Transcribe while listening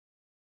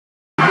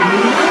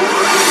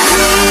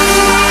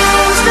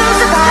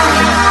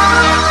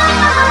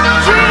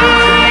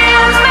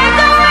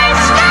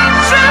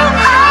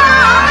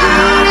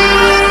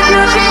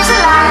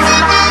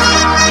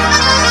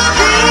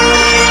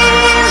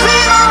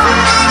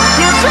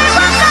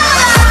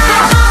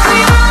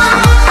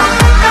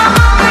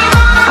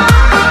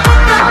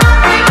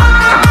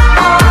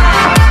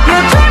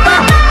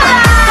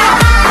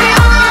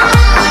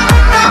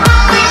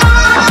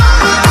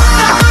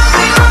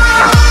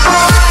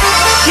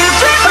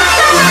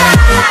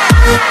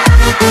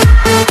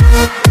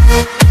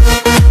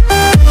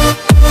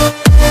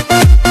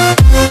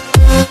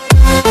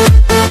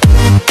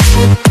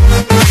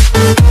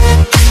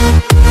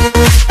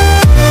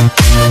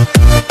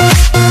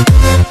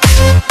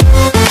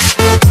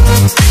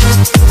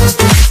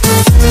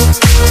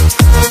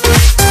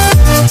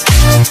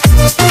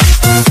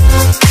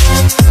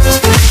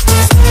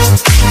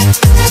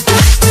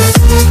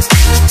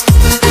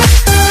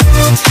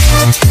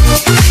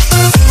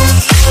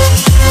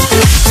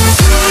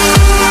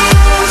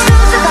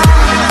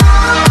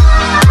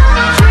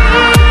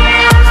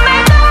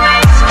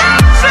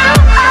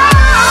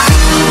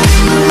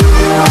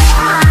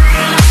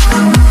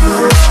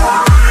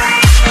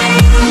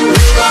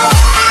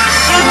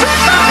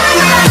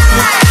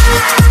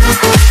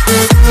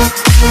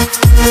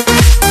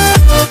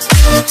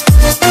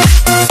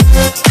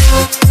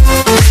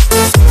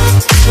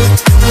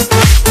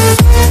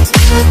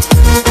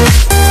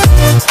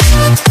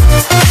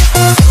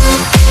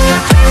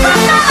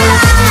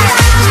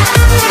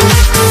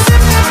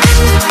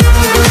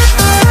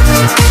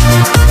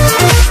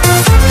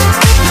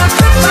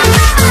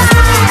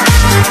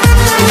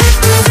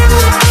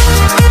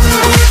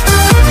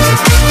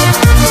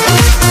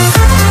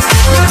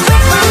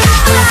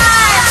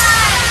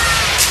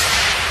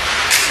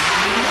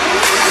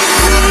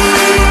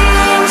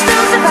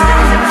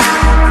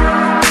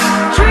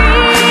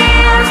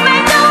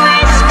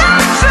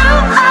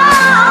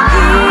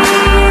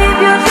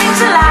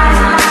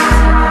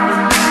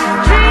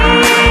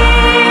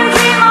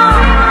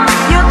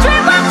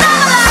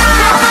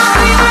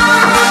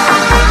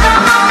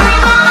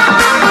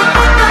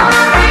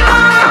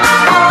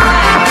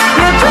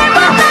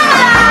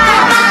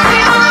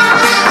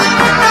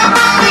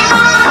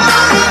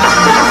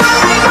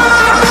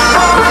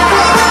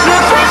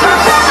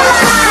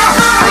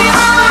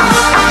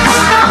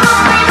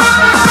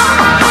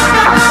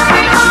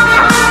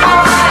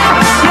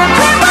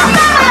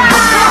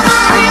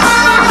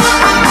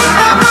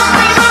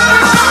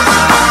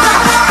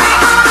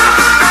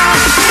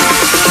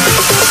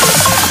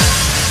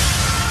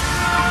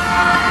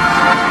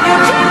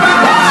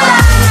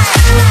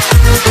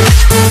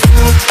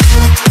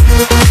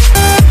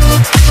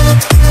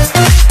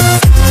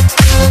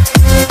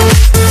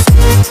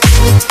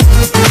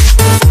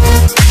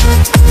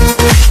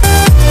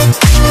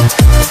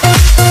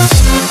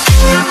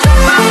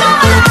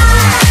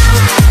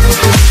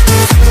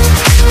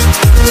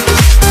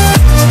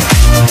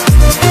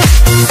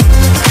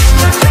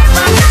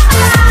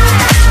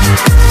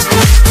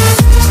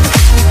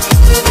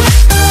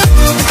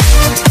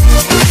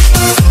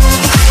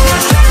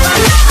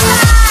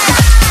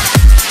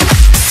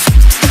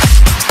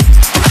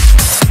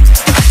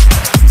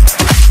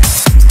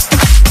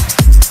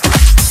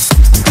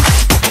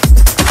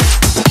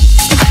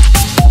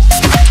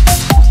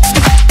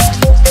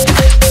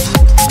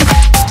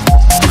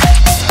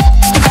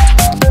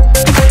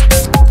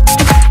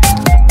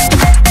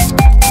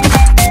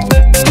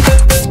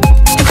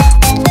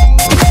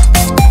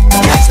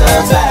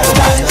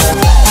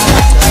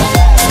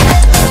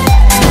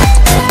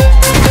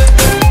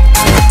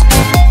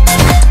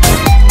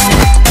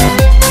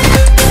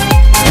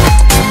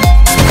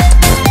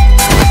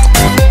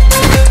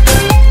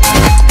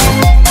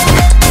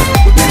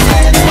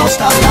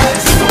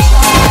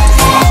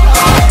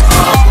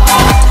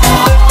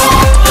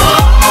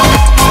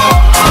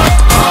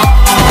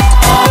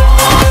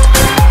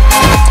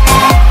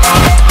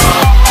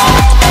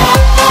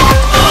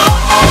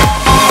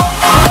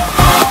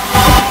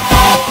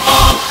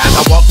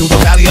through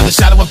the valley of the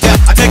shadow of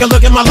death, I take a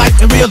look at my life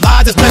and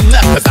realize there's nothing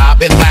left. Cause I've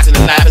been blasting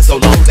and laughing so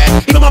long that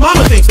even my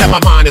mama thinks that my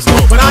mind is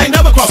blown. But I ain't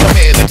never crossed a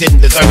man that didn't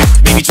deserve it.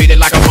 Me be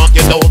treated like a punk,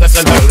 you know that's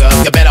unheard of.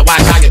 You better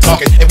watch how you're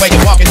talking and where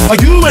you're walking, or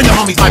you and your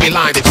homies might be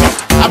lying to chalk.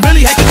 I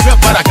really hate the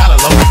trip, but I gotta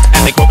low.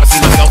 As they cook, I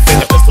see myself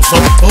in the crystal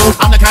smoke. Ooh,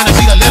 I'm the kind of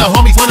G the little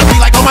homies wanna be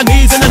like on my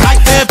knees in the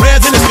night, and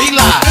prayers in the street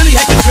light. Really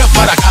hate the trip,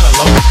 but I gotta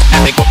low.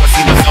 As they cook, I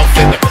see myself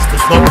in the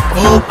crystal smoke.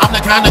 Ooh, I'm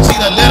the kind of G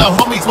the little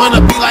homies wanna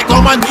be like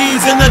on my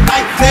knees in the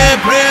night, and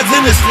prayers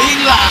in the street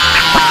light.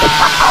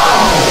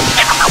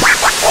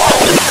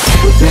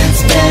 We've been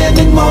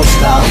spending most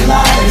our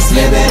lives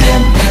living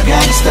in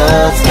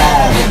gangster's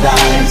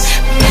paradise.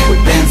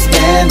 We've been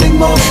spending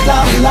most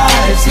our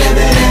lives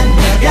living in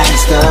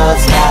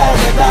gangster's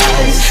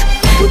paradise.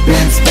 We've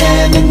been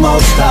spending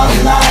most our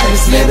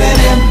lives living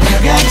in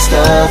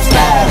gangster's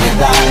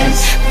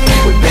paradise.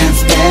 We've been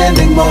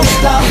spending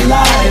most our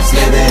lives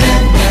living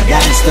in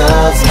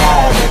gangster's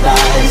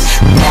paradise.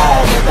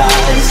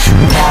 Paradise,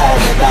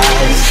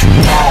 paradise,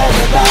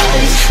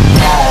 paradise,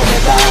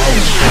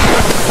 paradise.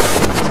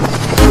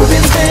 We've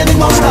been spending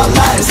most our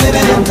lives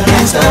living in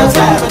gangster's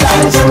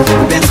paradise.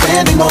 We've been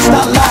spending most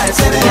our lives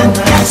living in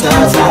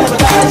gangster's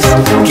paradise.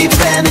 Keep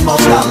spending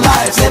most our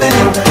lives living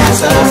in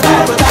gangster's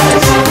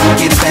paradise.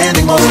 Keep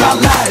spending most our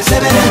lives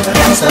living in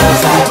gangster's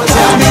paradise.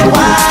 Tell me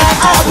why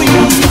are we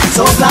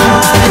so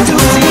blind to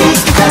see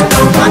that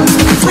the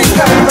ones we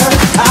hurt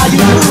are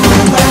you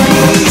and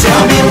me?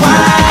 Tell me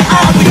why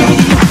are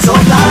we so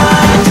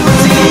blind to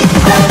see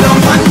that the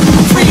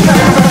ones we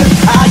hurt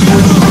are you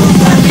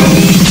and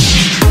me?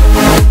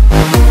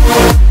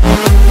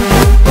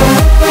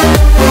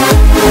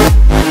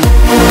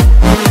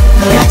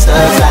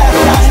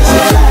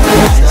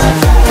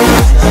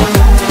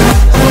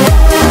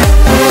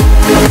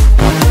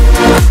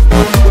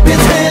 We've been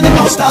spending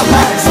most our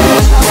lives.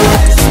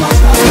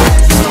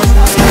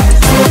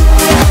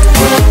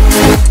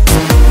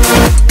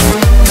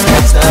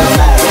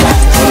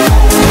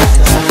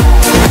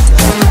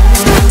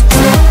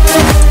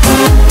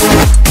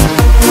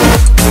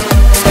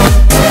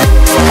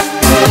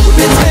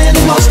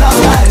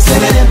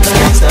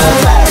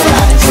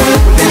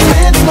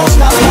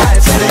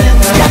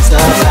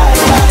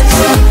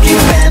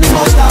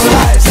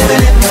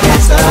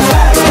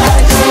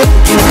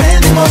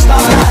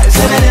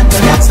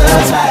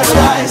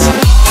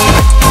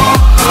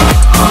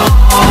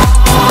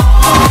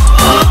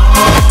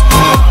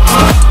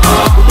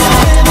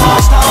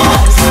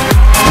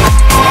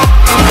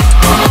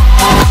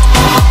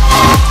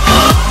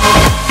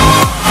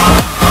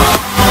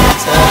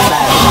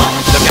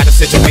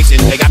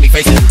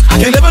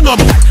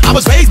 I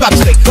was raised by the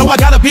state, so I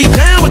gotta be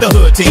down with the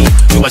hood team.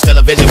 Too much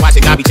television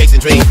watching, got me chasing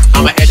dreams.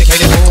 I'm an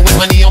educated fool with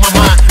money on my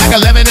mind, like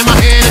 11 in my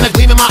hand and a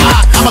gleam in my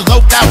eye. I'm a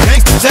loped out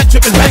gangster, set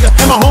tripping banger,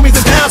 and my homies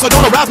is down, so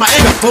don't arouse my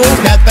anger. Fool,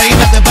 that ain't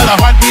nothing but a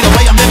heartbeat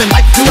away. I'm living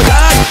life to a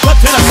die. What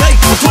can I say?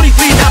 I'm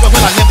 23 now, but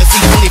when I live to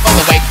see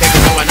 24 away, things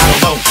are going, I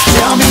don't know.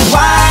 Tell me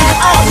why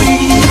are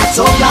we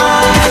so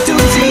blind to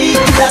see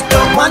that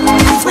the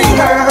ones we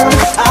hurt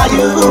are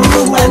you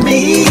and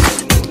me?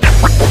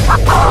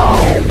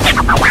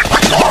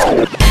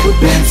 We've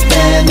been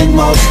spending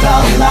most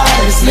our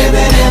lives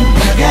living in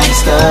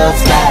gangster's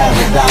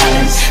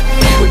paradise.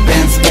 We've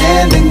been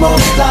spending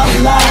most our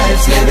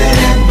lives living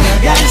in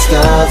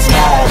gangster's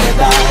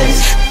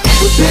paradise.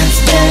 We've been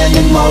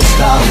spending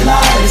most our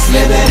lives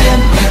living in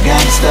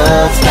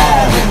gangster's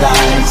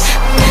paradise.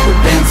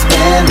 We've been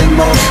spending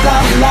most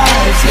our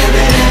lives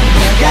living in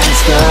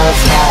gangster's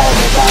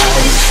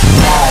paradise.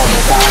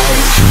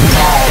 Paradise,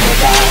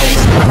 paradise.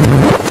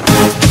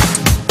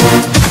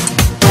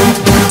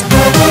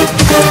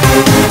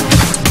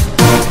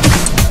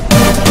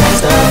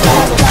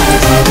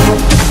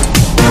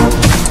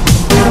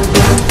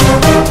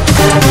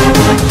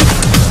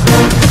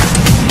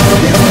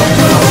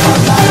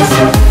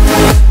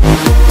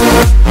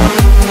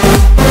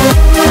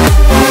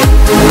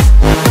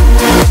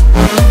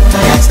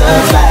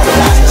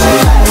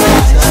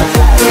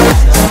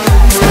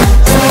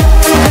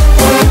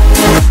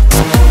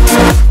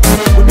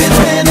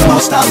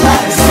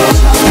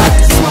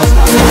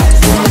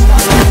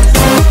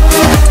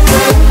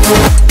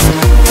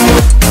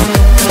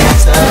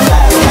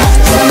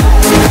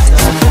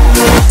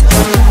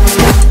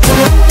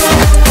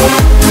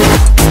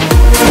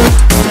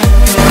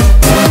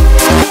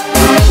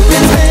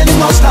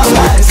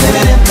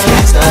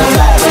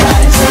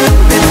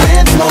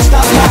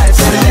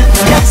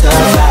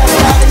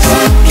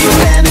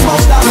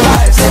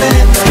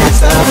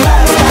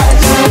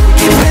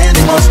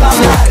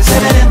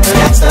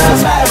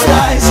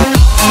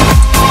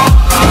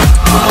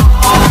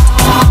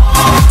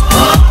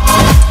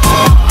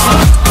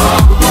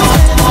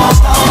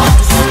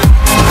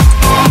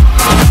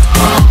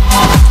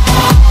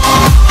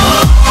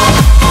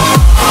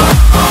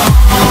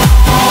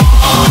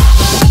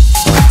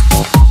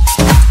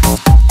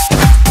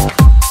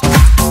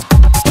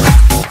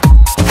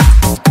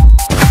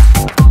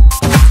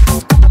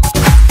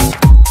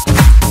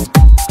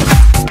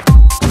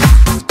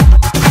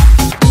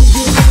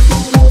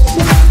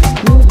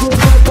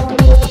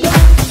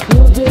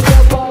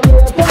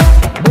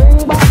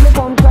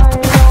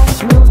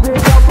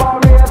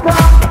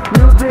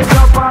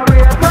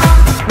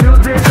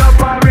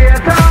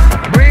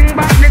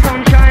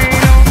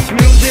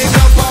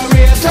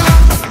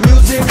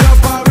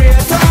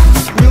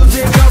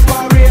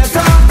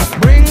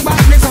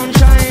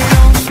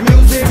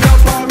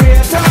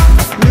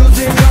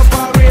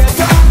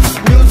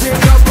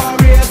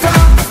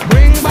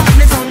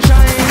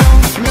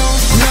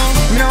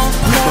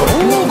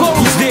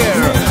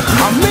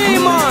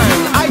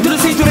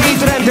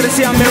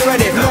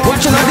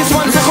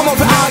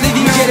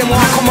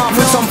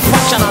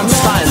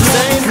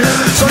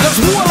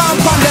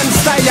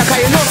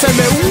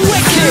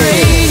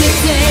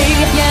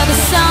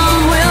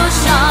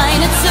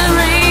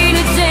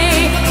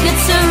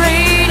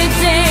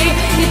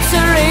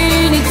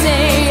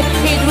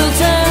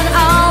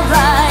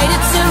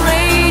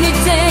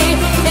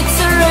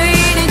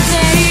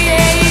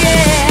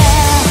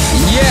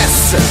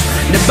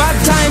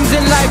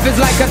 Sometimes in life is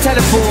like a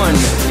telephone.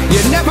 You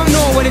never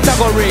know when it's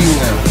gonna ring.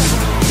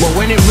 But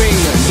when it ring,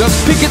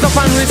 just pick it up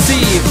and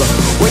receive.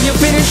 When you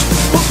finish,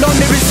 put down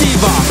the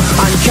receiver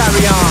and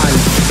carry on,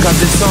 cause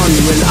the sun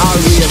will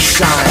always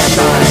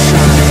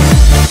shine.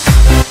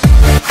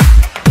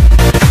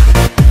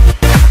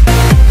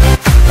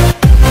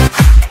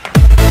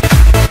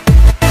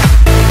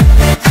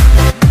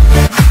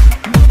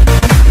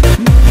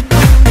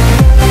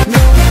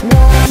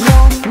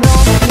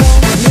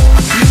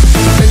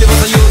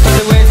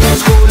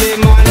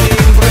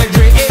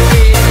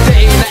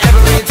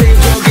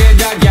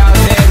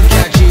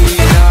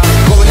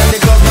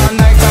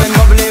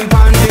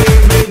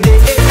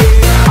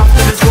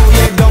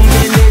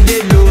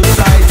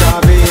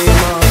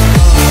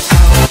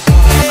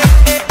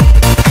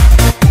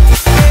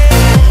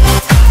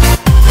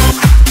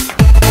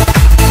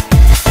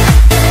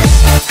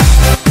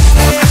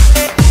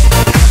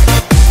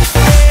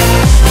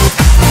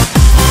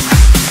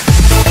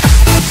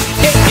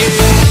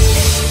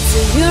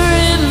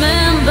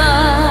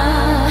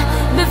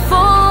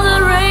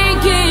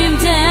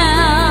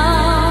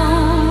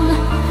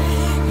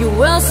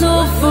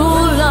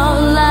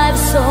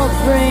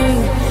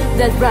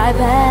 That right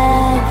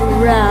back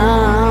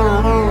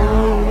around.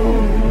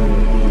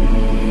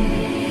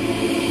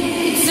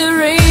 It's a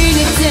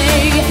rainy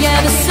day,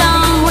 yeah, the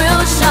sun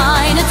will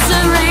shine. It's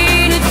a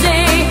rainy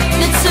day,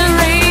 it's a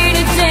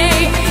rainy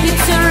day,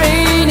 it's a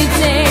rainy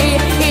day.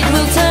 It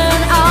will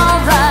turn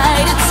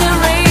alright. It's a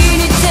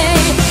rainy day,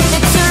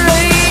 it's a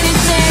rainy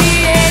day,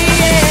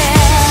 yeah, yeah.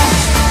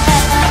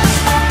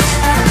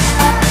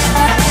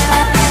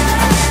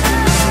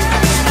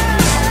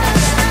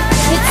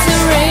 It's a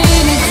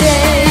rainy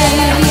day.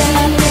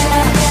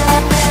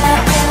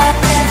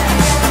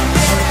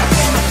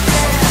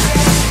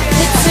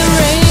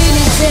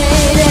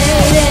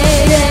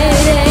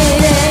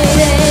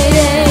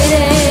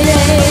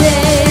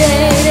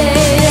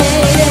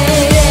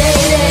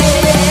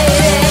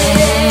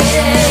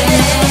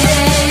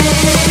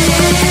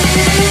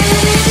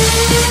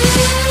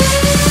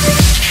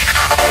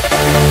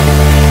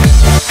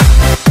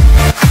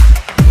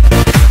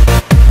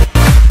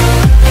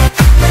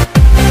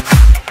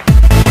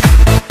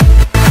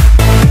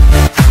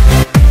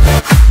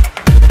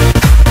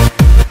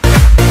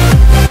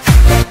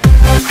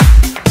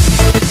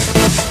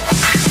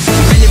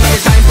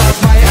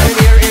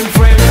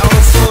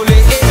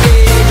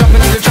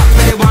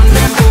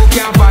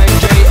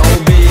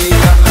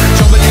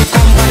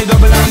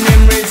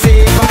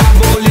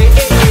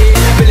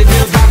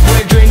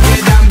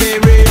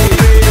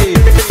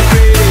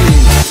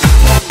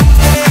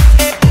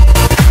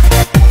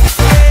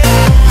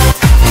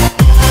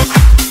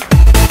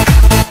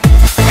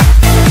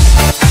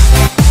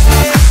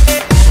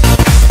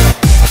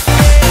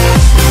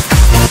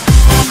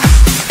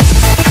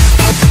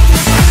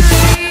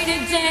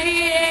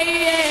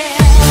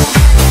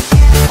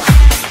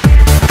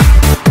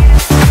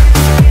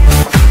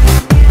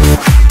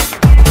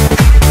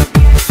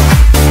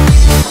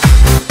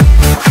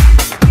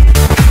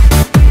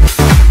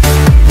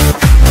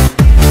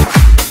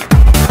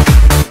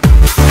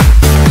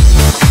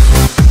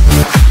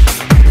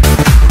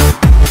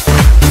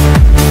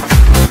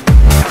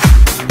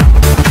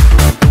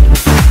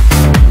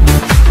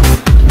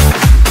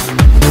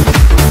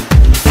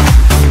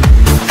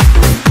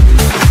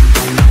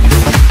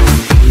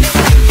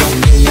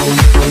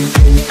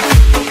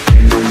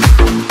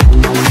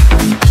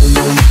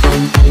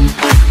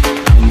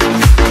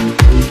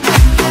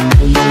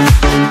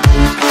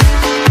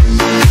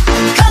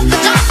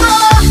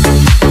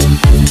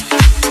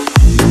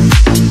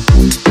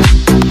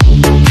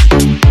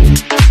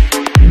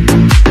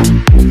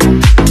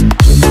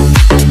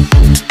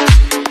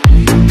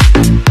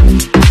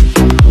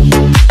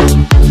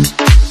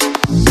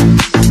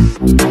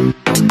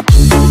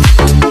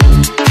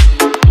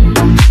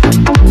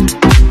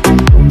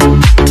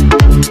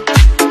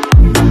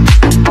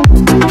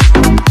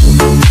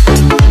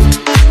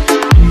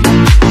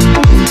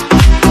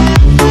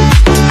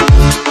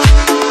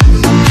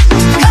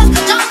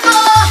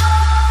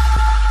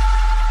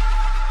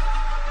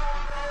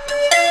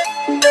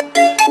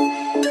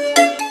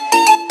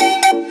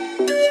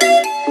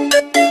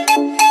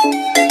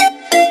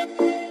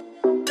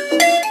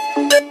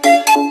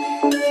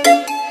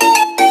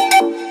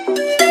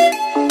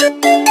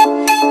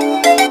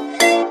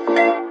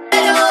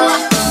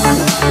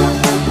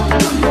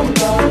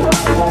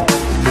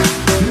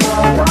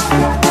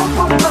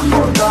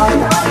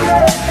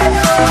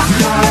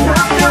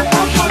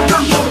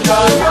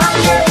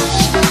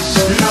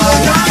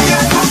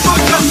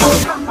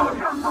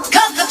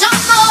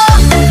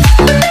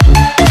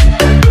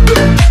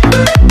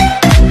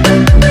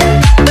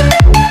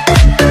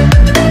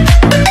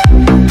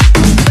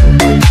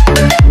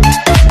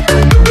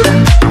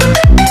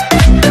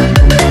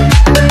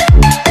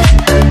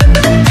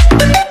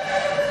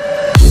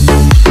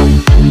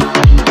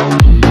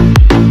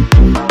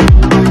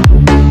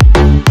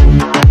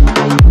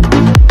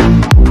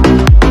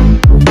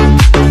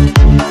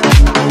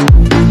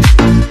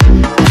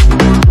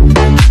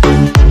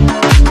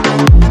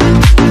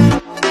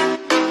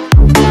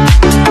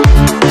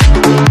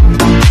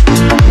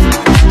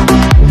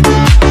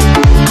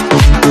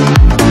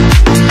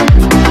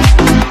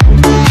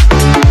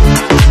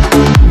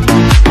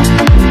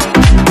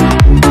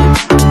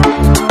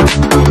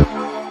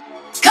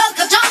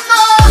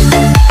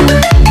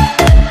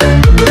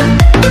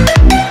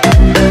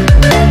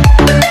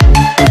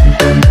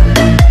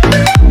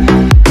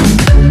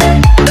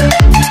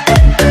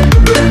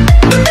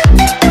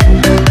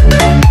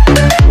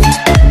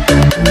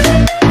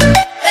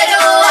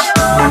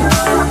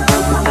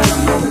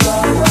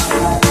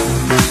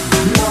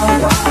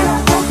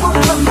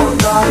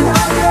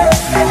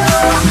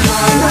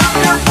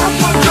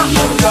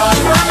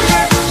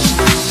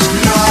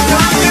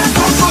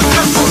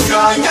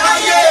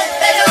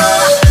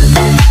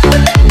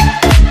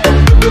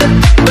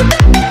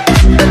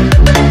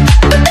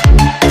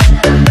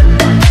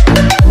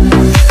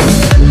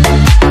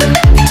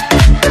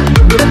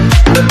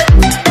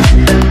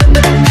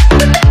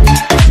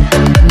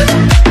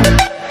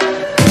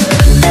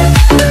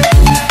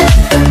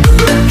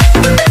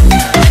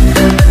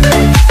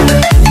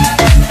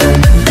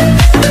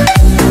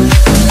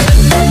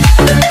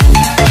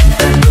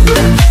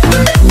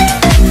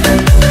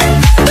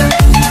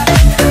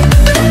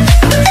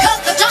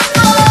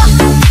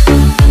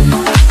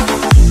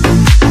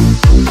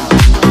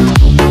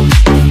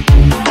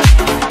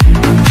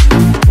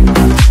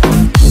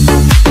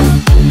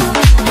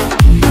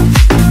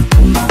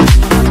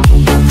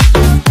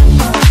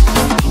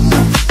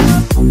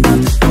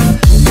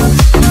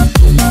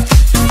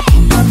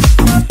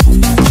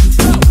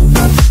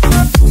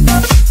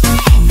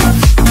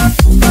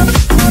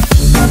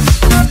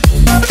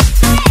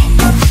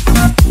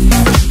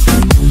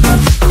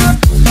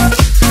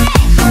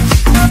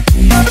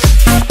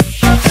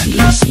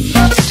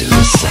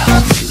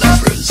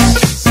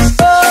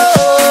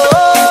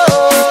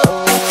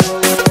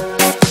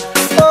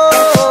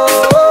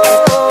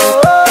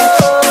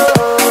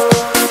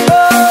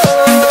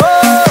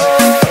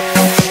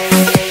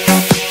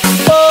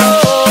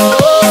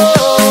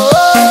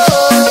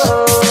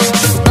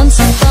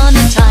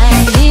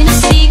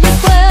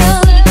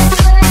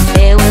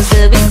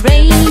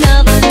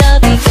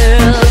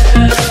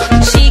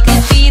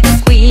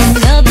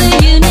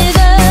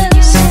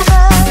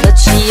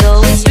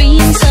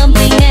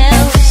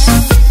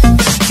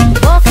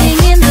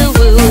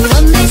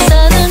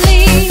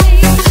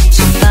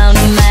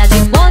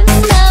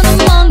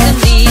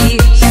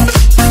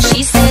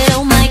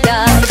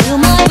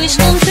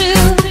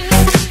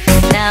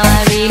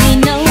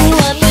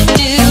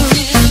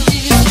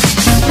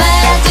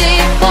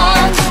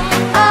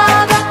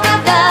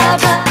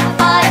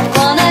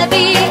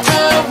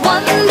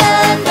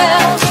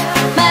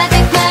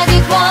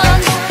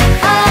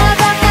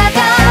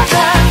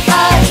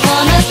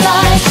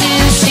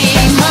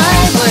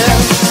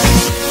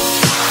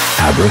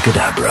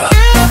 Abracadabra.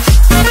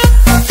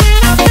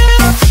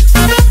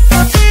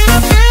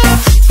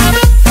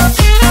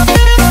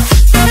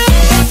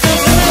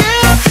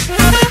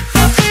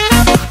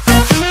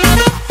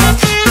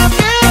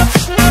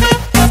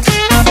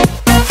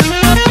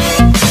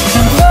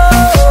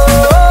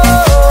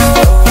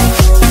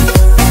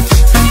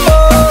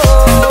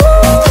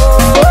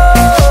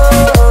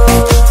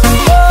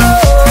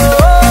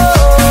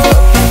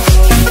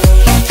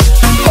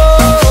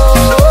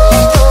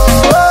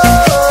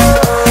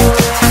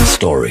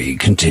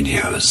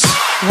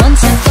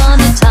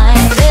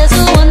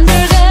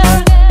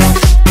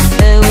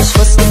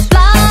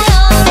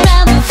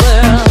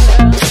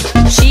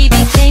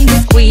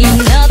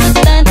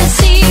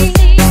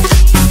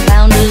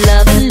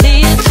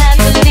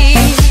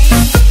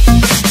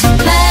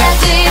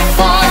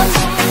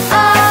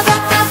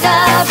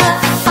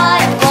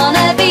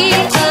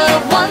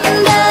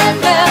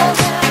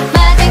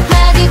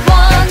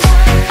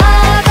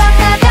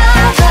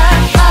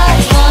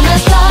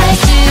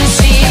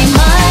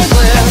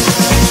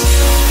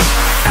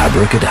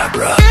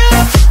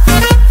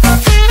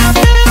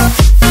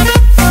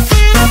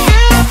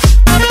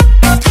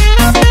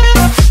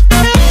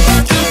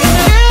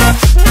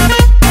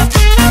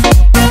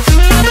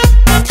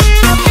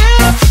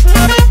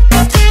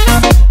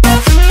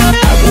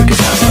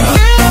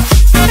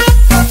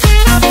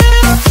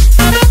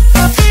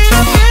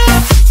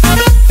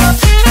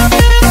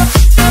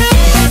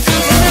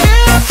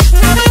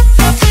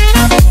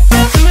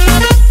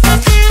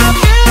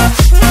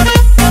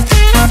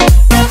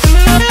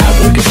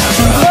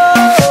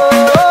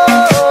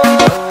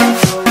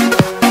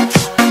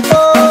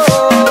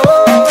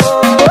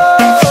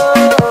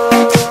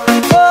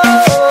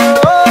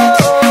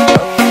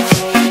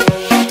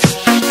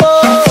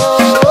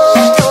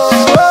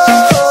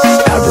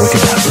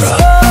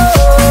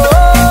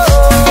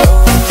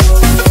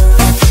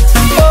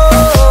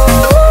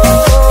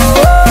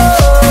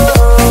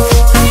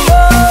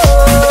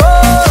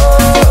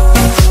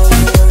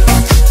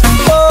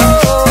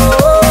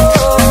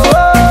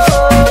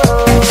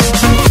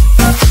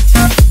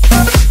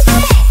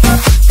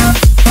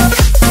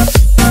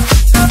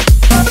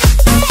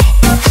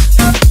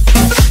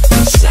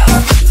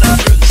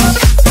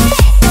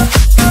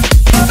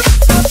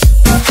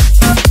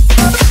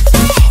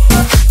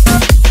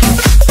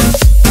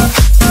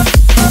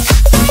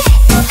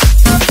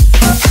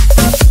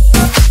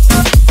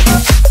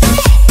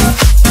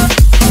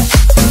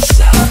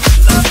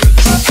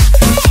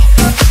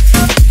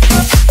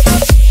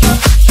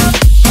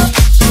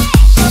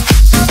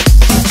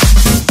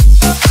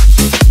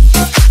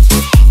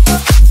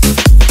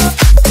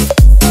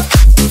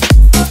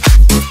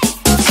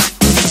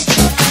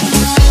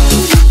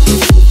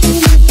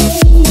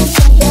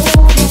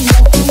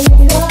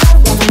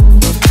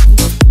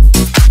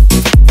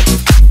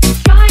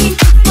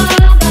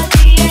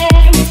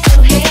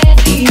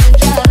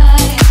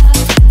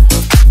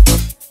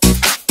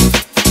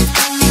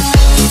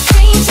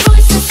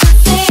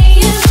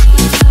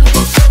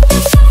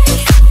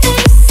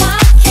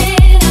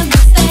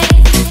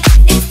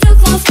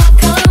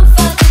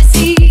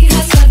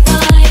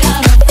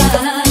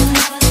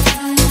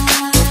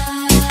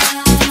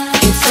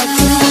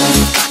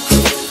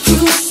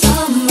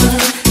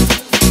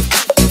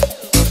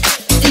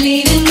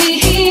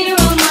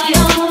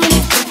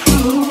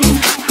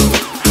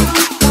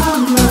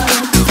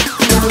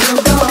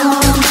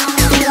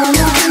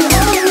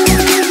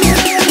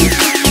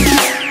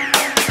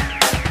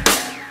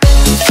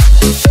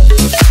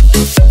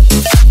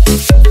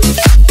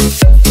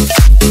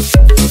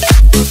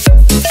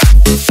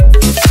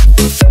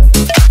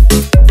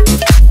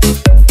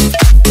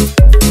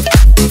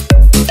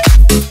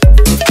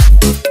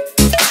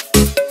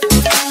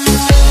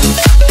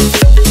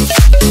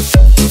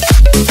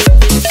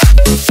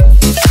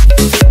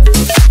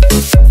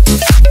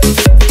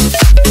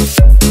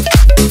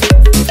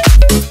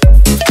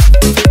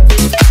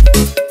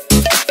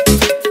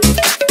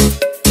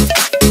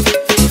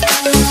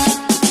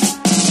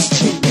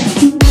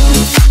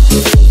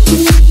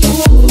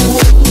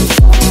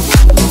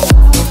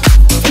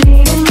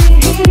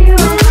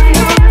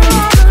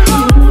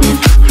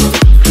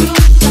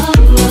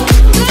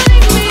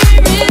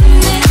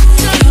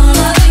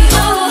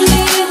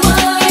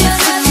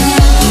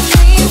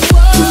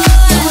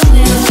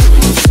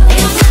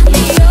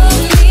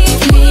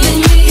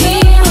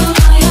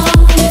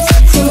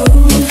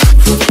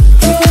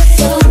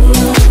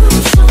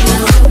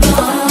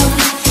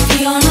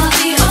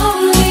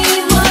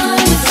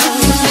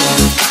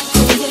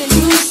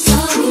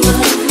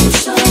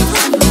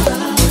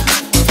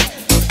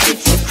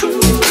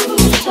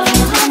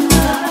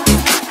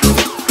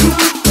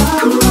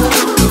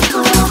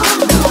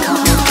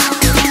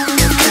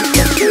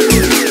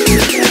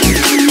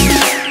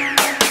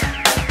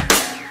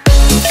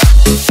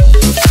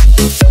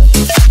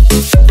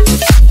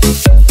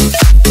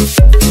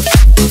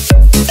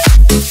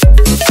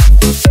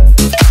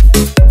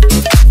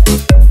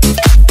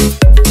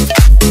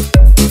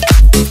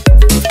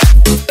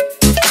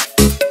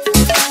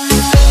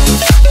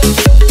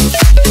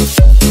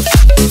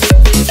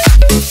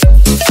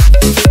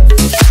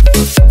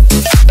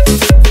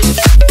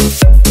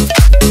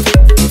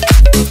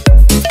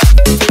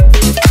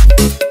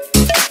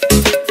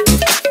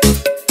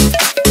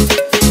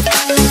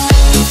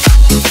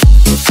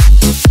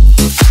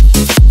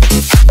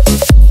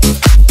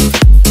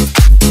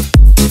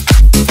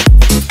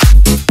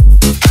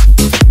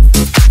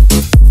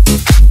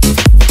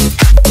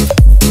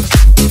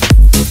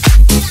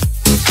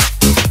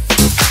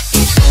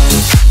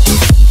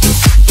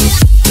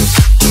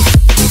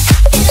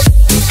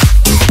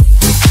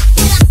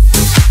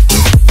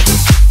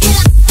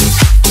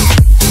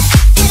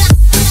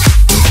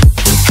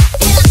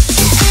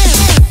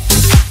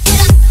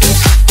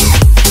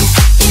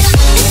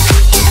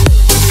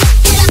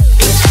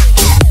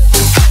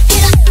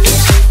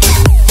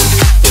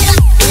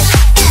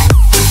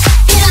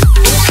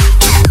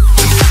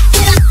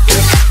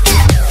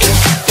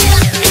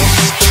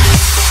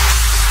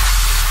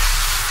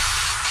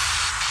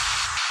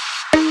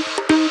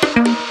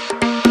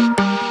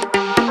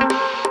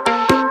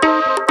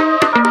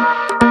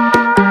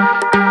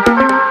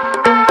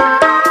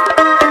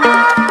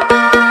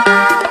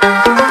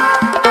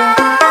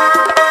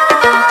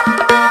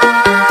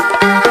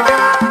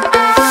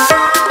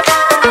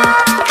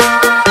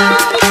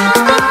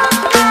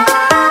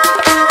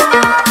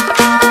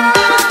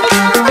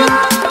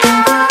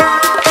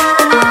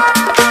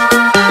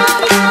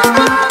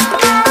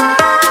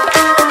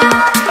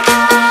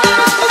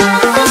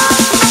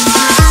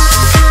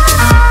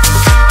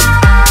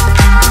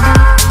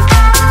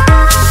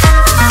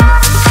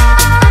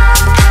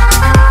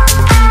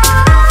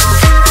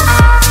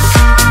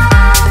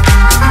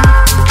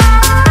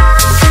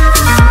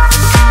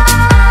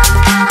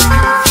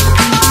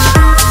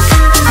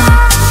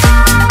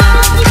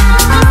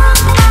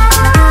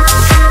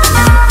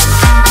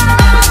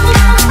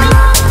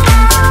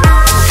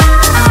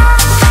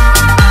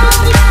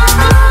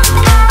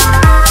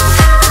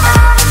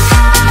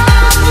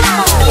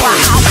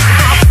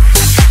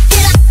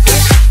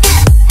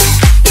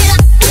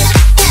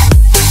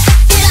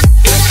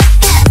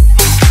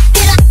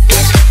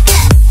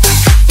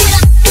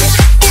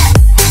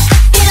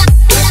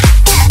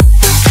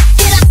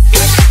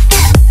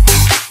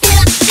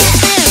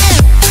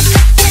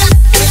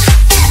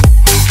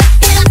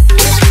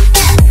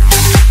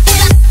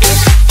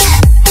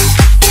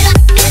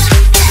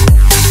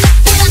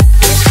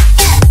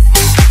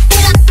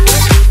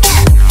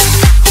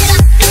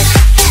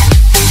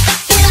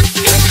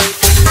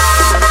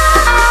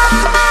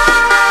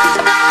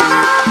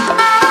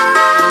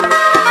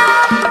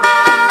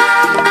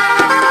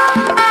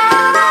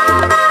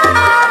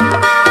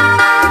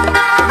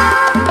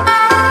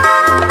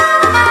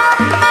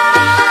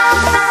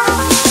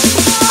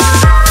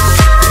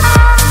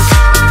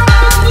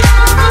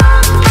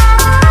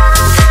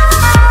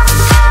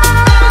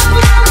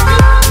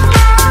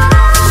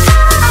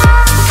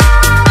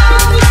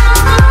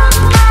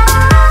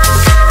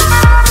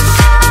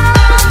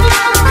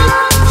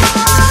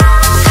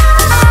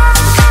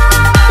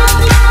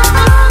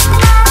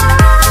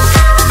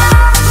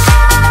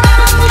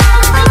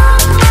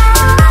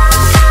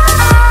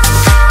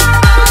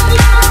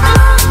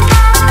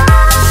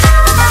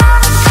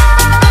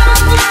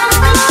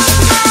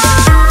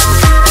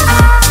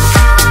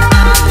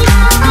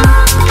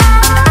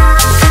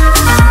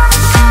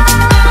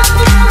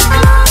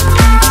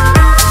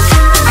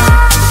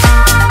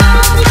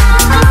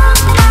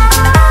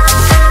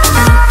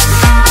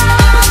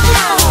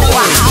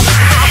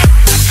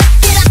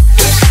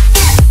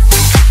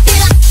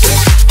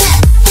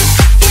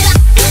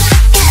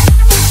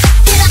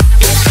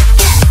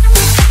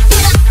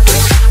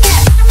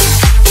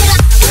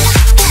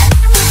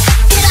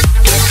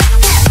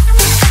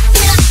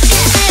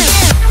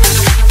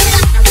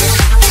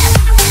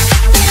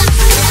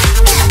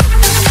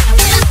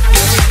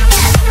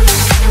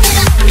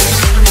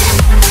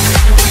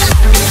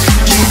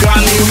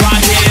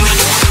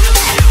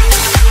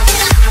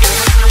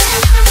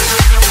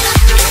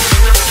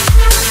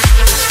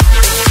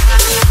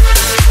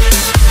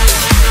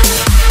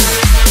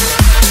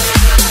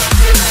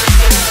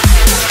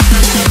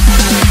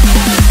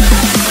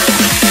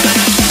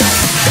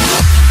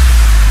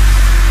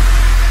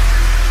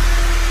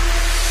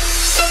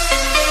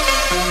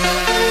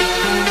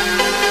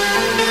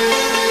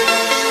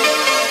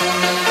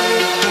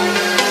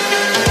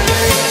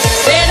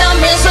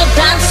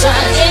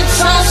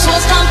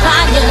 soul's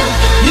companion.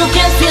 You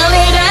can feel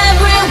it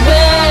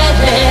everywhere.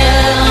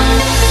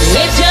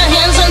 Lift your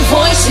hands and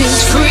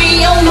voices,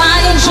 free your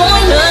mind and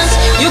join us.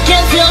 You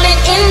can feel it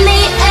in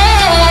the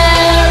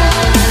air.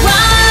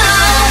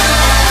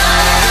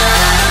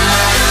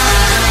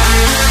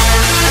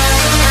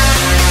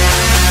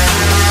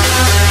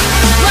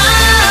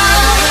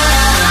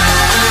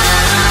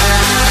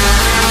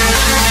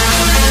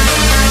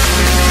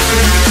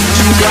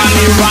 You got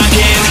me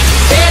rocking.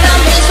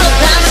 Rhythm is the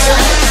dancer,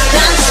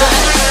 dancer,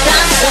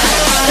 dancer,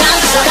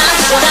 dancer,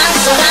 dancer,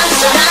 dancer,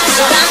 dancer,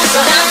 dancer,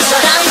 dancer,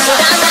 dancer, dancer, dancer.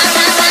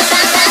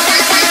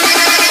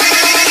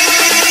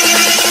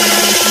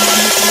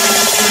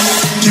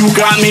 You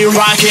got me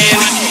rocking.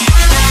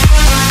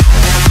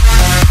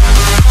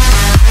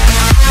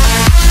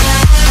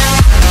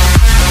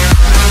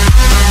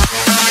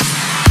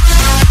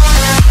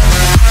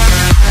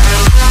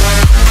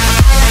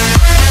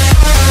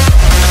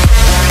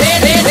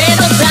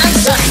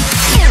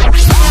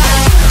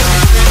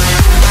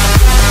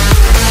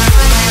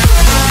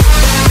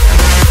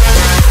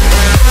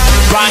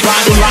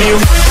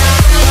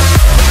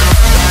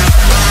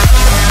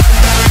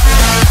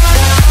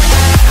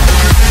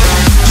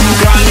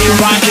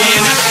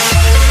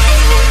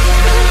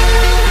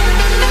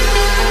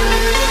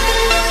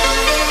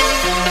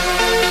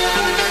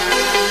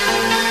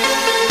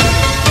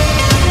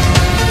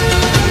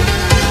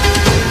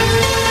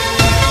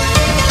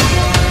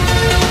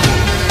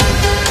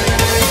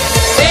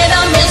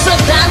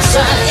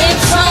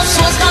 It's all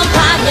soul's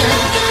companion.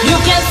 You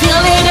can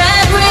feel it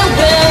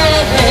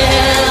everywhere.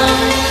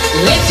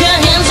 Lift your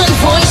hands and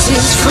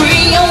voices,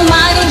 free your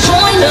mind and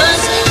join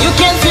us. You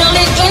can feel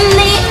it in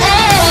the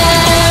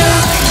air.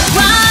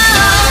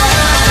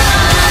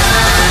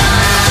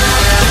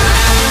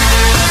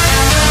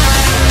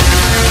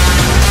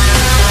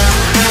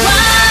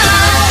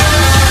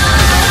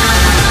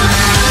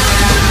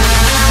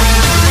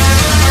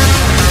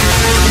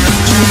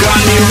 You got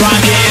me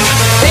rocking.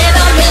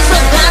 Rhythm is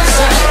the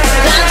dancer,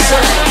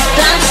 dancer,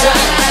 dancer,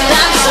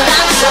 dancer,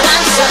 dancer, dancer,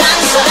 dancer,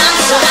 dancer,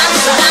 dancer,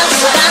 dancer,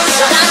 dancer,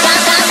 dancer.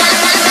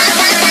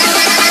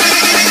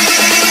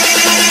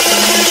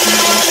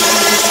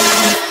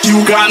 You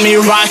got me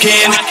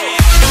rocking.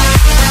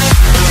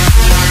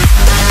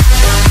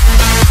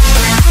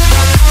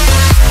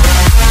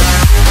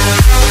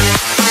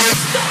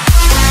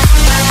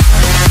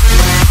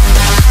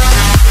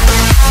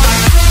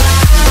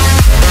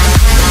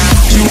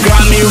 You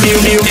got me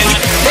rocking.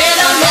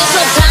 Rhythm is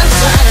a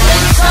dancer,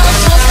 it's all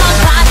soul's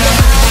companion.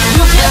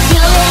 You can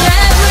feel it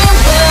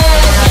everywhere.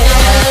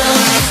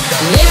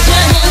 Lift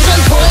your hands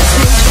and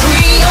voices,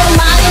 free your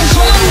mind and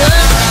join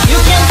us. You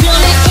can feel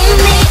it in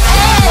the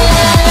air.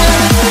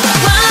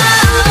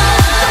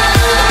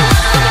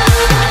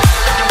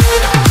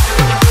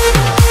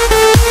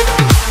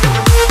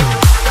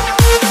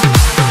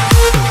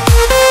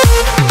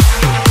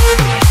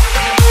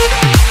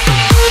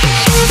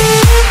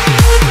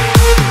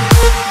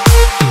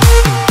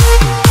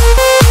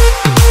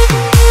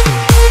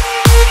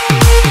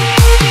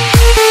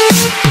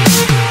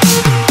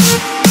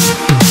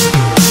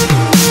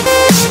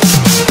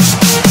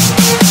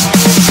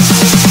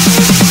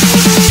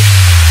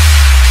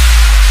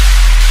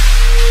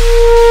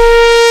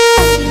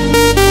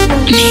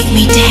 Make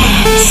me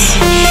dance,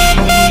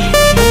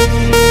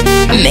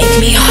 make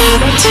me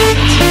hot,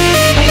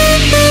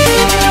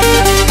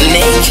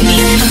 make me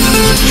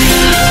move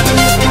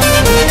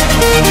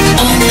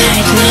all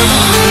night long.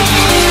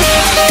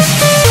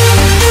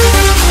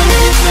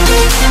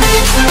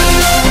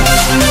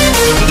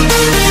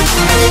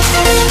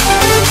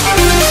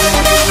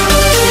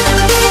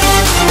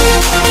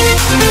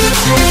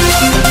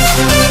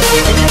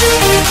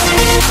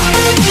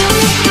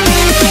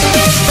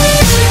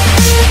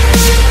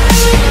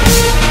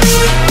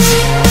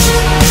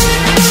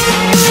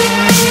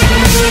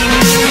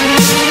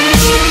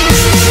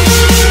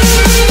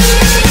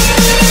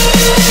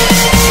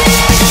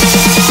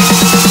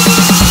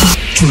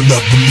 Turn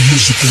up the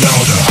music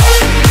louder.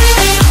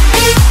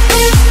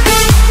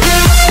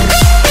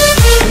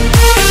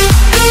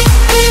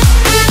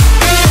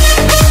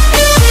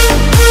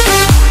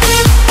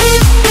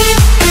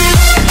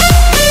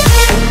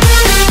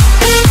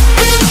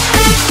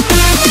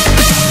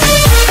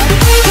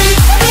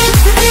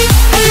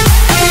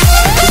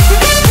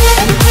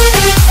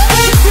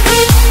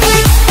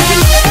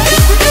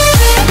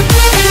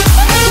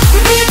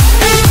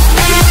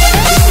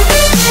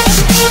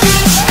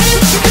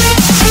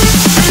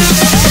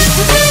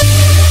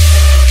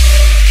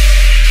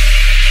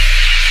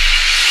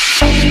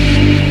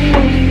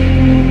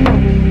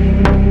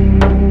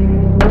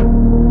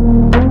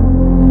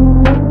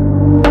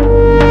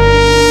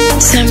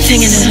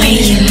 Something in the way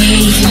you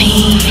move me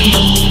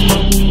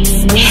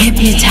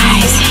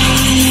hypnotizing.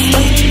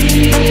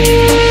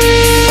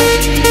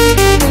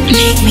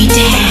 Make me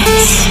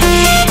dance,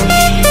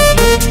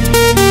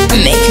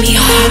 make me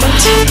hot,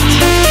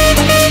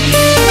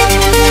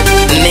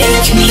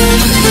 make me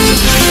move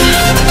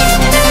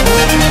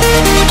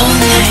all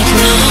night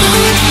long.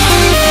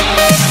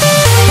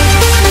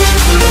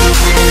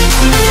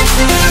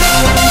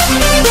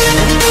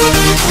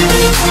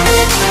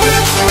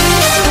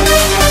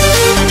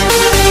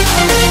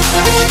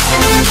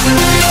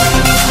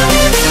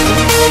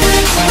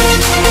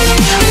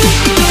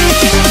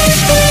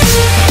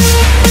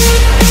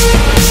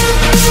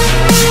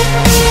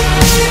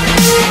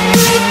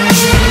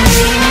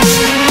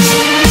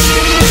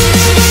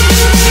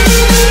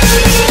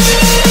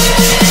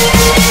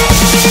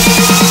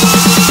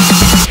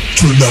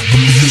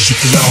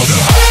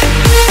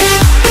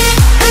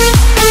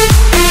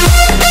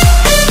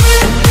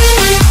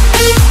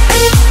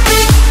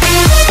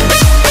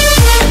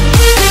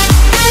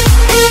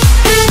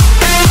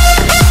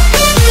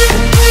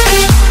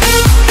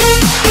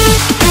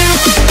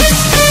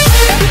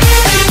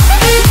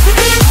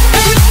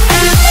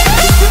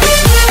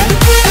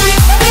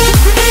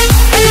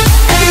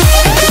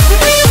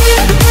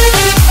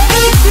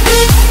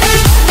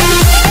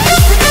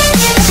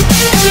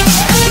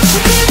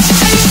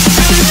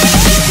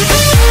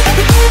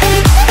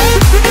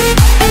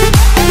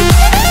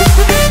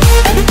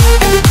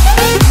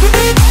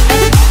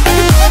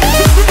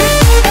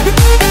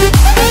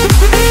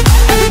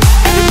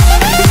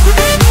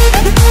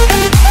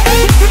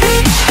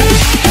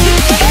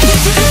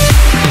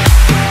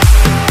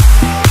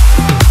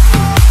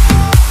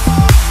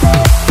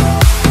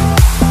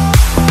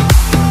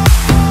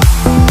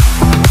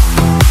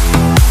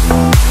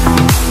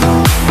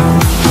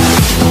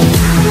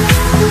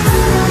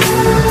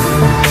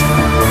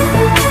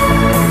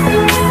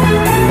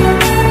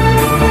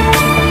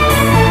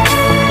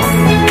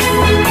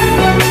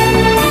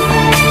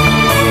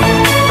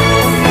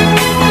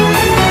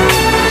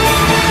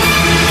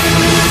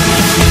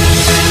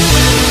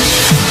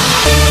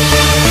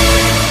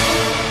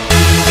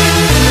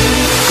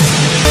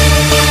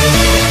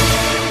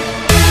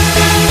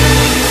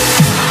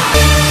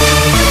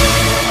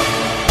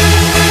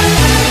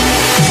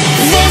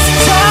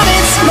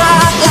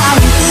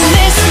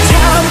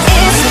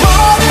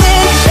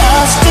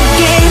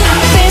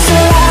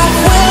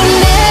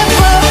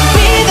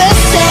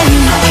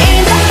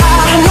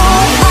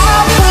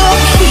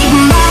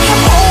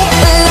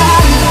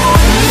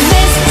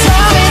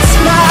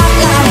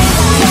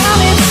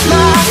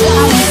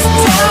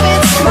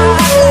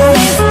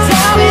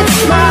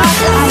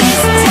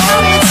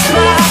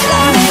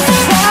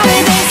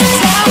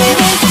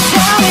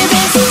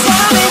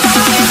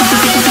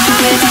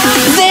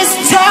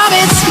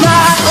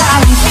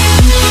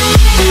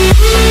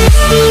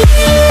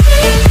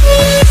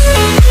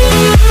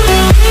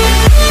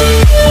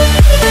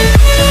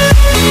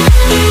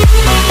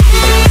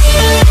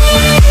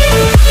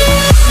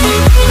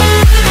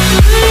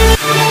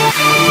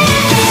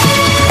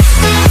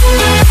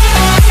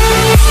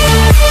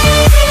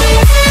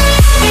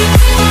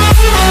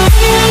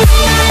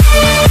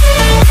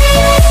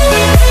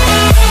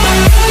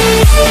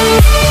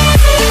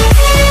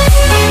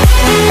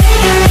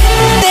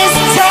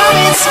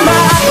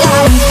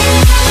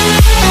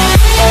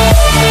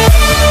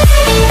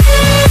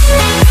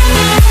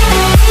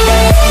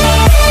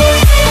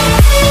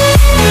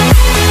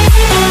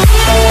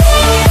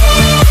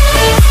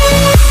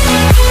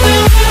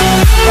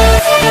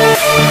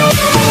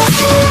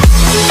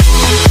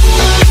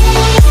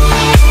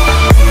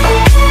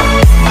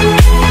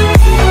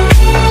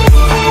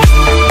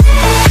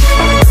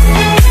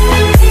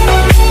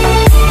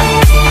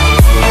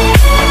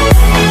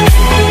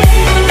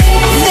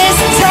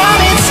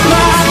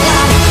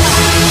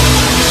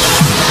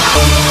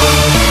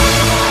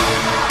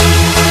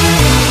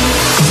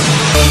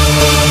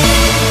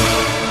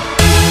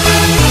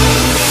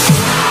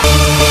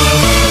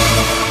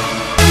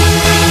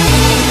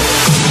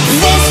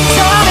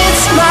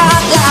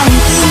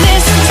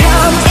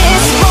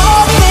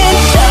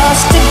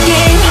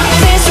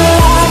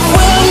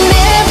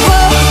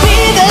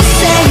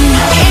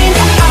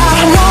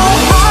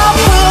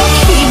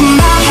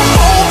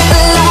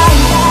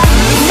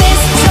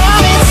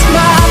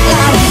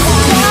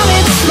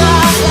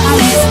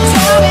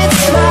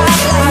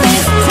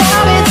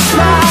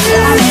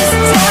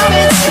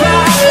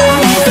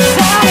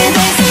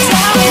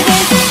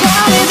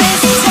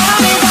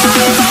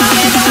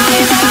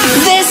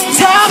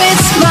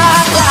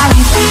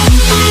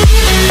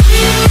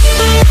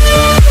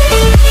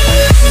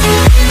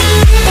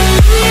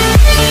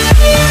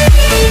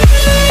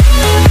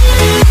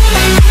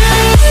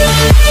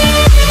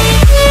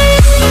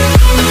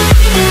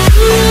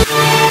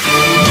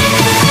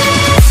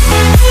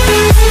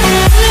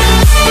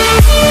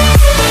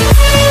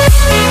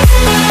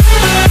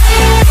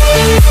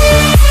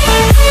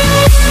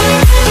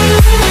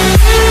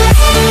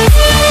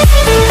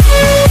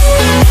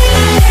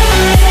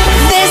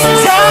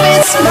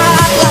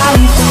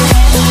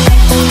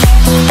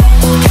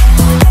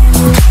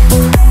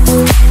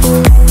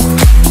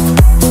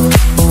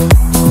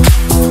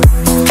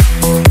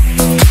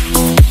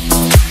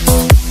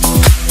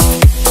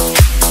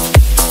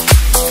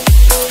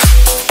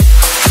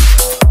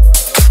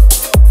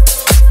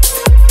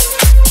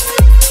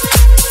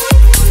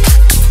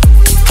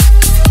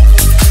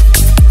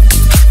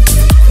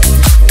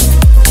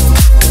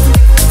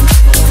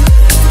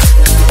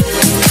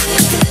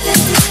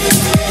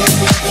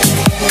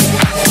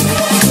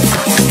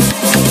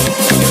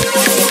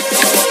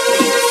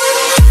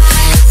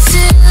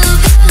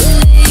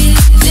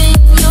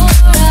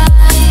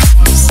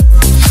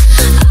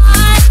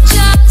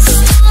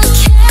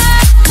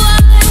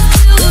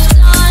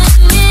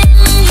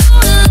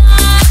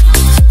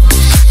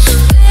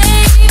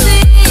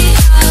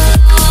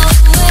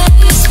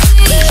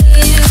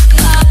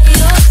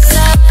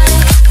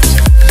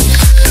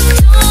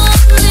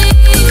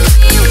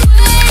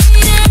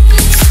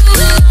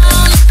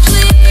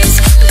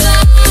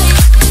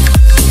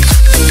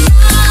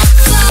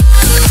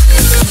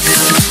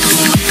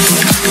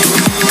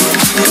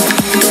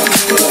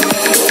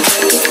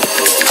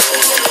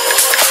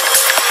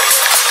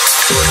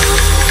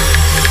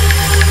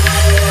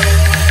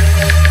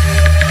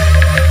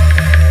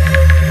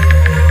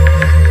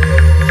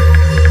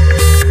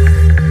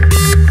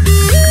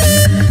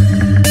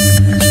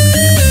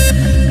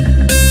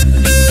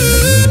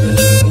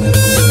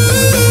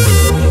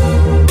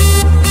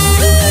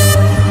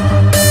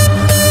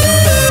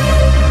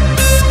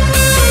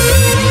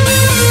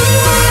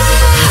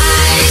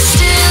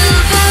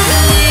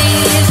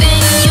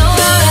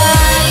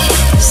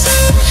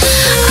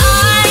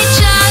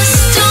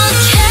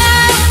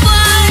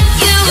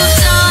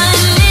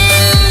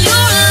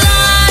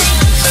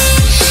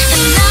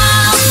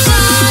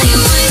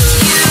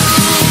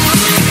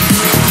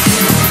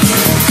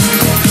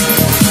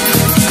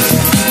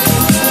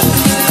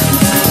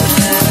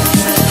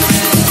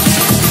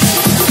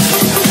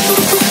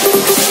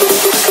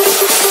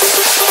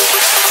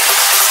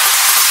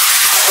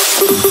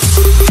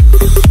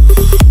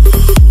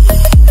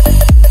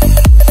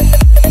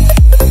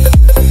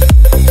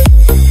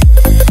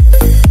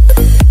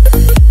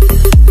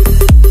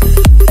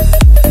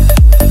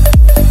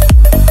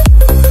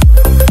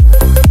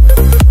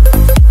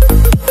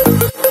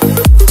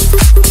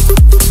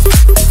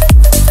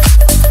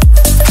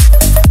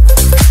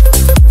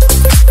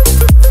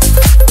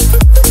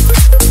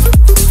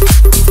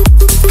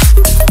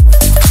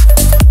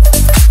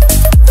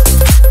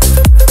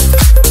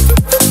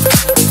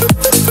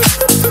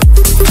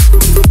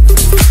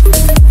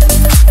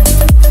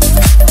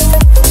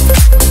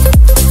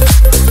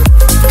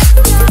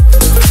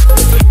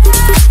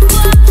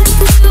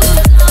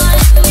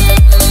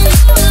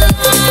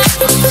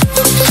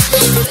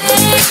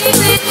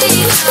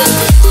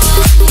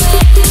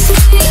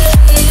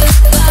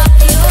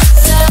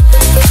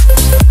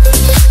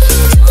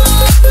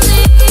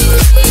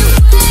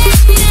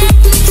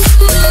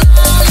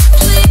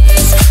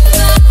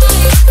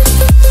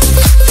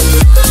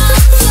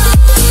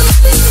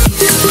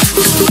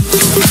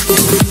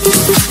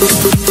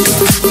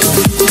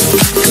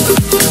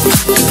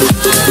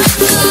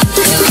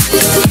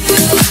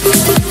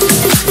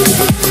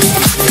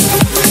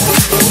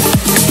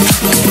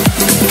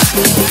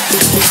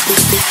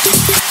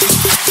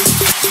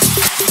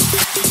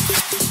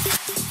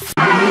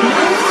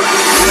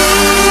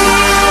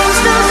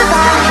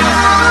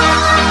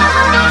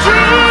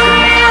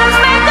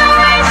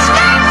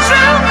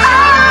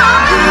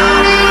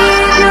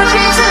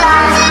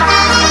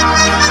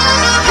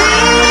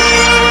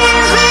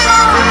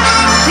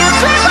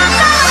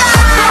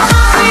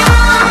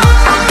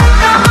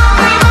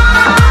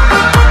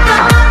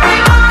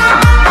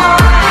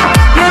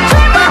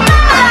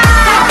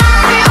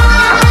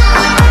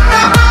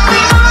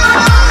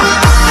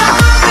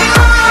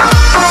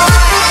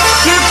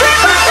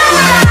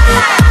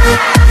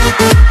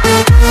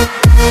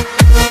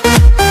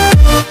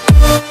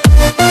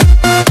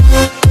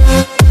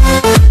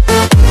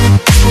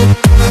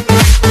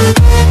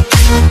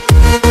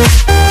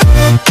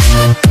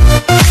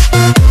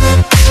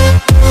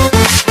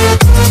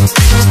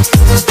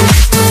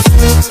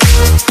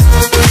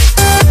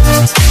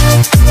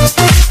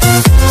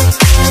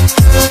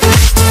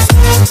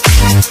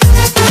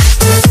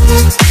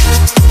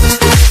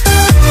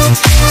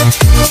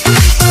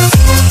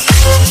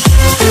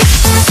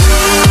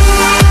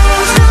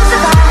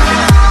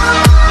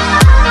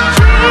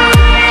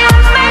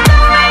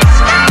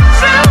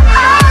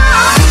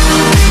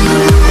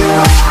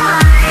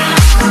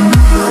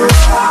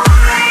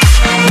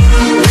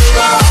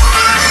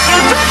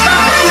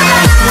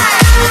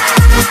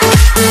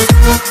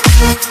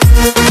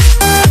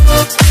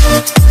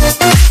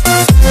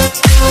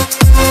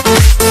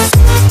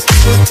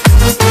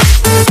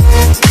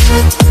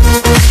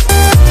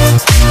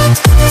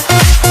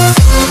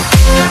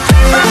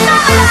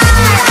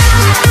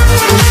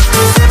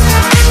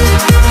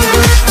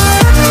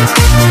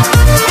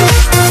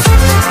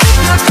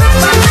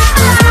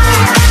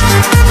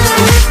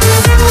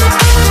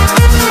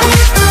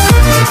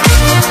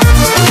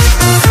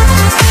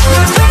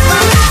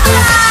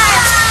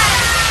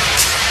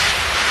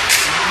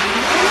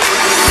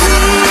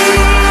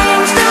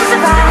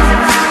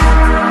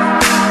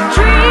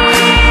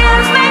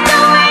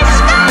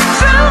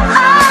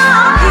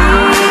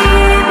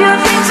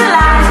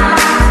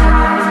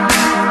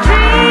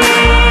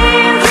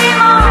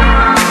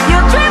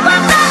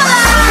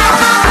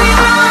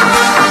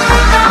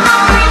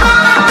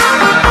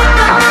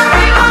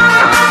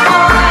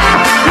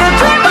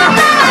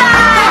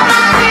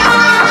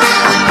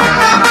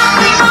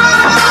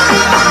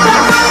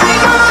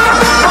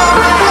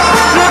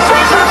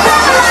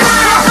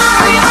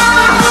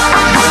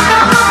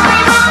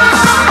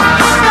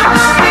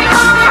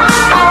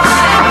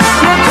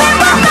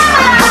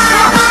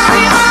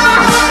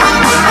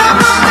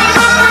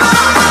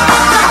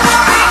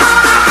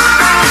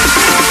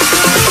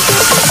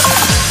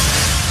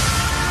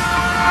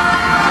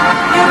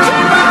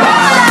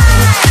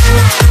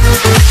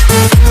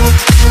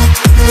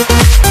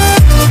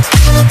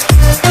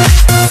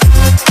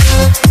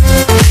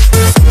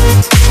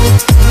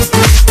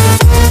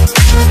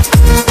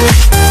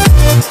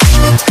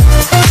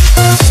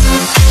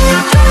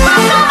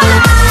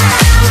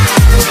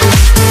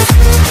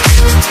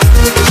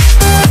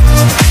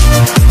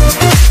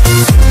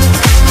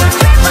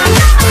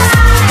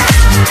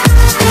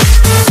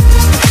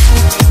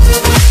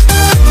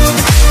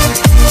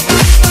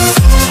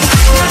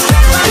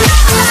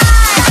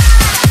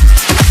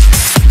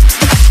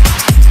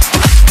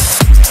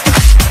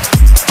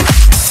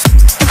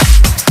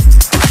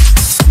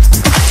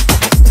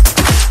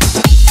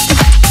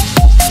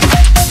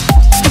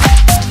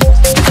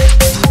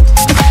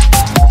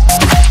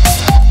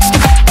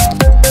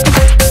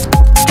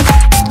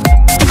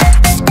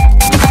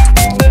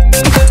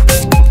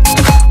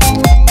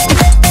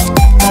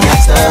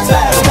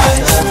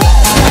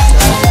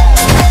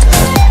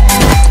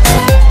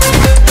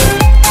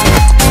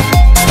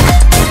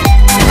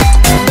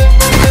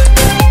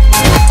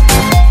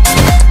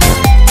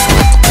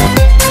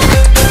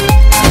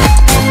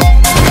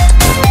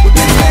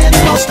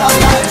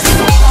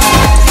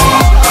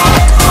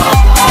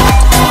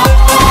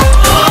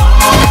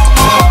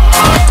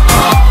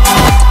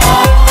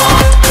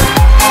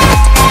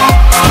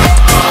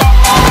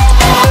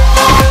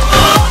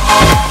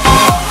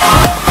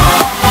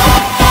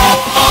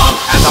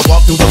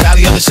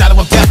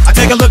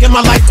 take a look at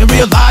my life and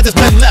realize there's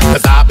nothing left.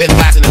 Cause I've been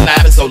blasting and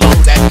laughing so long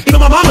that even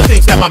my mama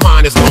thinks that my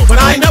mind is blown. But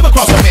I ain't never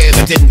crossed a man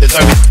that didn't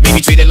deserve it. Me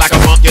be treated like a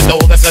punk, you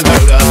know that's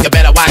unheard of. You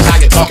better watch how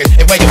you're talking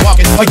and where you're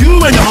walking, or you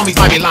and your homies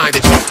might be lying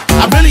to chalk.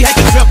 I really hate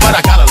the trip, but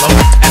I gotta low.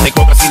 As they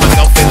croak, I see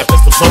myself in the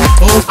crystal smoke.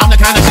 Oh, I'm the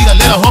kind of cheater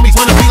little homies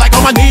wanna be like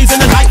on my knees in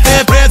the night,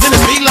 and prayers in the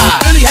street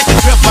light. Really hate the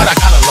trip, but I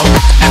gotta low.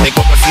 As they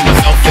croak, I see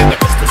myself in the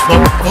crystal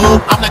smoke.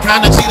 Oh, I'm the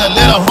kind of cheater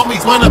little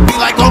homies wanna be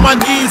like on my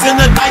knees in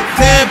the night,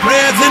 and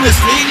prayers in the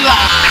street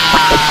light.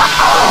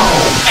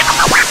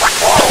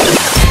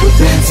 We've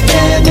been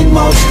spending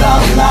most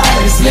our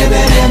lives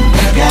living in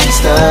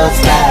gangster's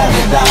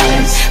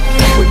paradise.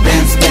 We've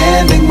been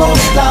spending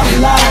most our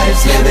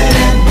lives living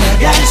in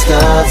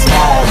gangster's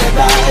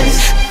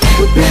paradise.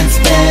 We've been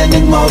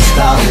spending most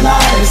our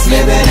lives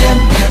living in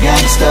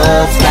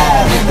gangster's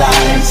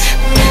paradise.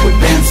 We've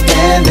been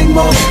spending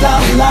most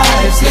our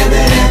lives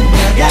living in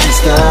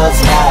gangster's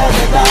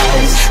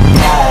paradise.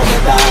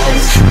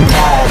 Paradise,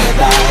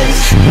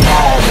 paradise,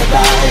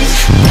 paradise,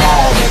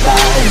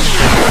 paradise.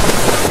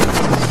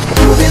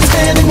 We've been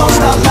spending most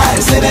our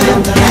lives living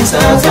in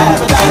gangster's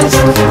paradise.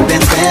 We've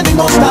been spending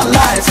most our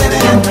lives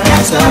living in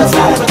gangster's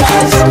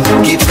paradise.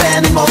 Keep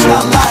spending most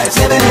our lives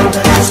living in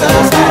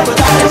gangster's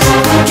paradise.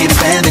 Keep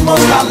spending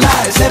most our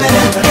lives living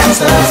in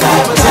gangster's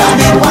paradise. Tell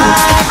me why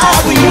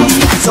are we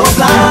so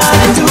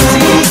blind to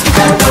see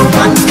that the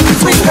ones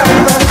we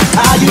hurt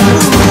are you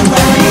and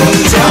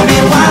me? Tell me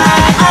why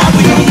are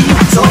we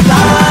so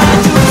blind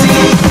to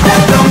see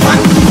that the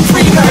ones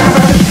we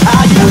hurt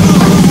are you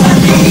and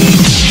me?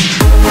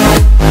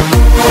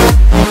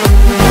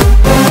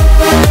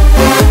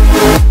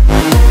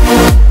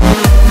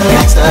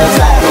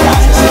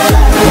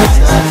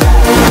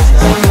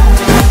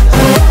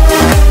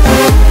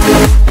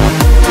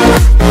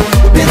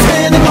 We've been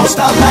spending most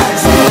our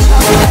lives.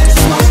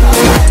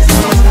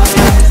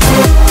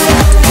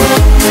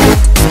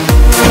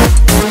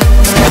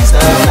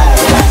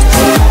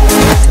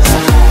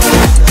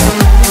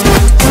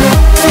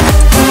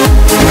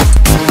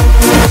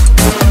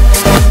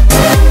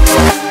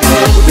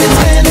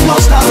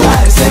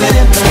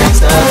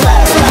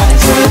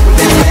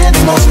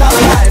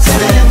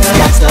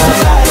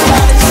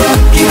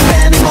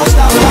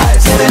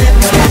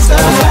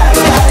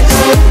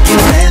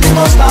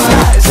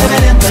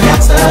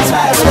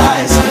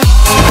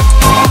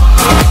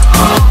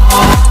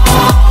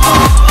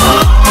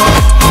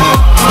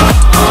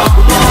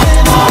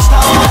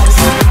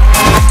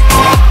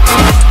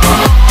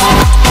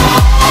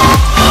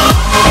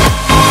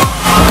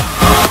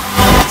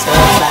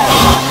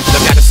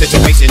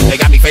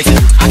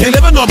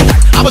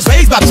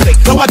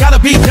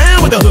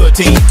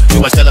 Too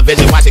much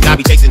television watching, got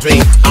me chasing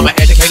dreams. I'm an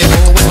educated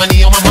fool with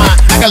money on my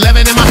mind, like a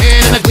lemon in my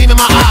hand and a gleam in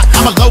my eye.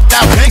 I'm a loped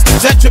out gangster,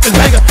 set tripping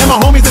banger, and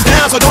my homies is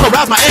down, so don't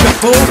arouse my anger.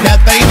 Fool,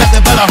 that ain't nothing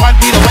but a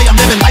heartbeat away. I'm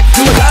living life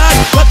to a die.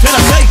 What can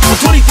I say? I'm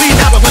 23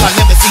 now, but when I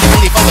live to see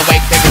 24 the way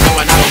things are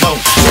going, I don't know.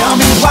 Tell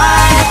me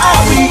why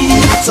are we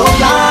so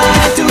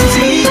blind to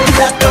see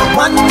that the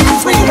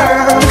ones we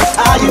hurt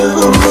are you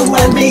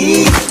and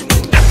me?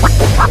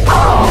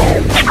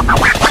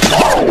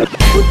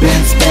 We've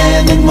been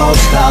spending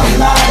most our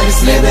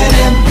lives living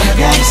in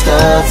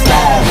gangster's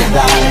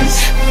paradise.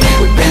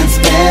 We've been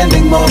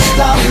spending most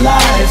our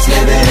lives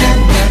living in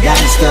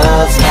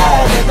gangster's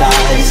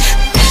paradise.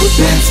 We've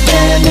been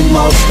spending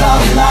most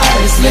our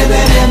lives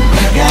living in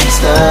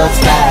gangster's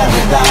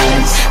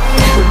paradise.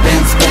 We've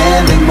been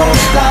spending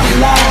most our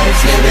lives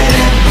living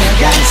in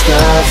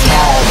gangster's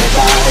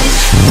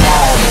paradise.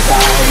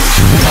 Paradise,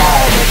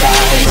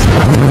 paradise.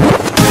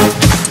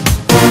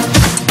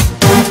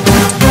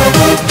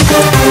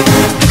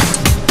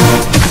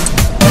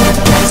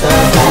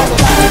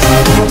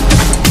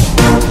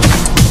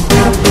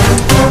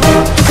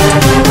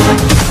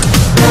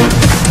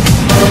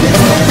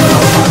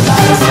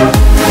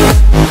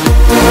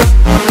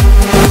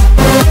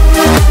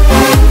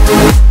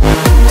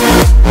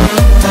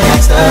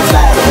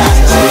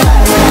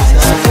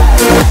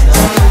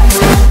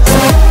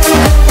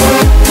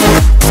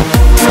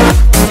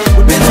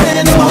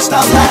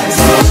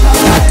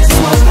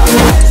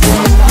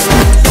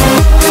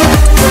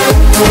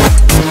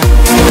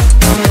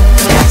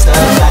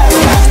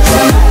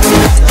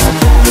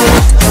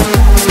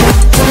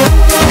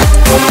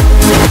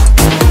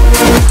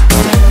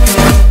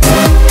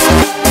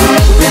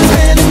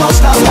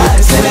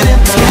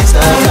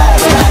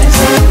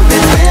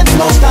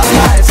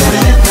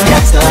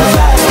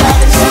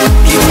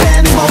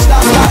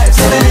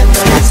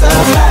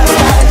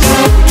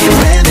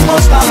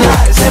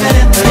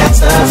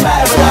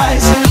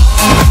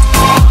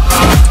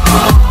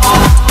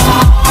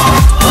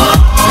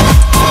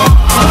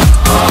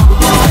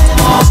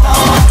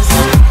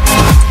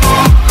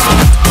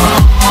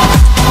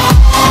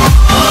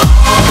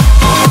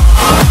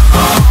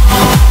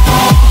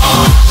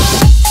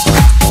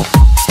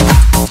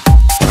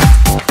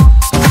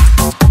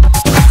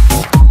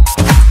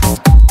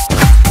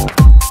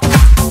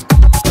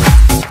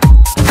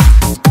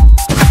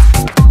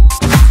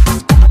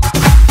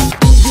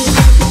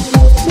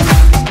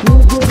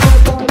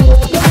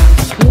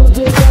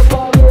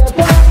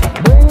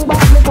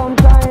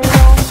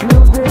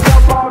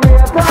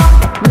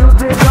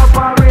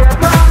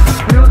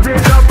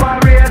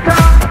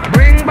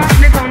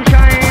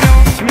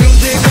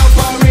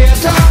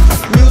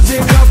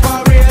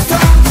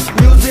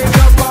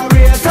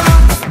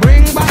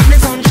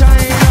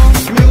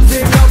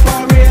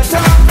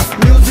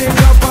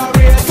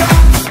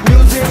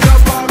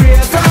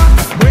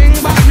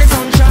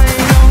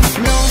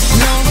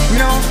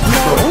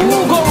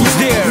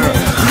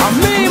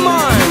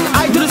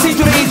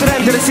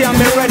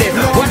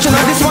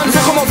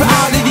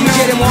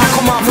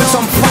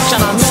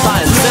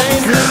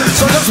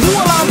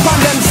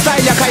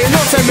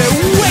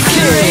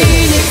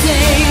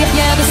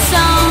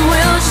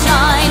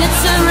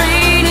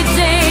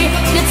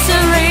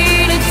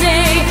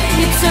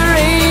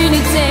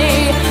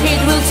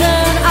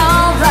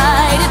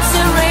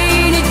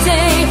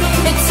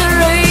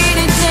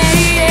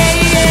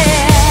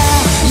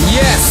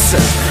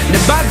 The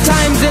bad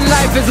times in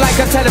life is like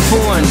a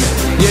telephone.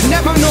 You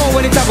never know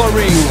when it's gonna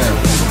ring.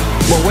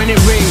 But when it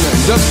ring,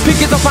 just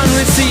pick it up and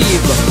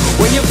receive.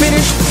 When you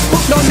finish,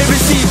 put down the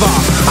receiver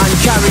and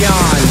carry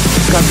on,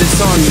 cause the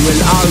sun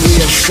will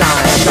always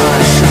shine,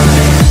 shine,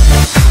 shine.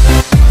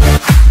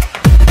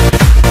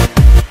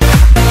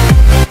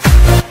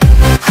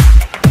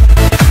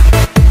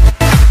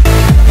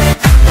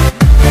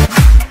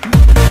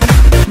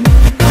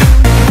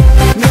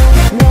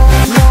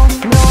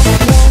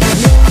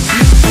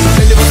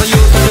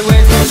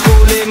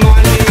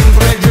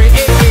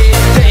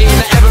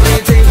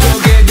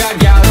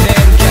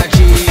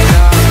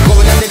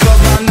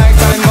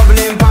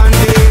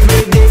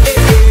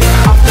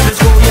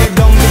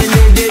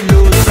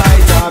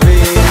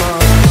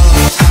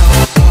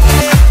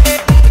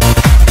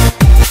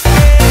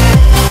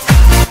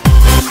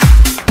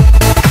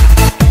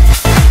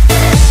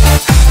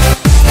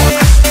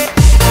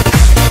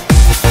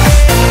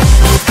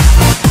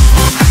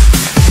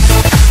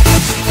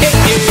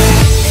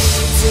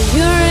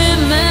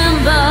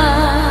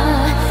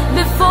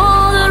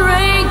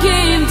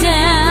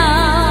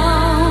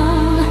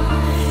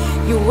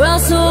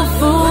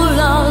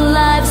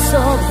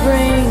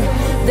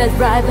 That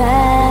right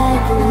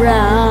back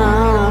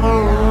around.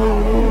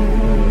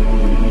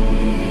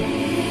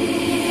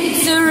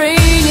 It's a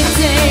rainy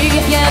day,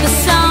 yeah, the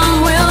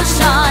sun will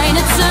shine.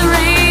 It's a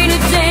rainy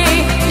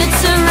day,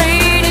 it's a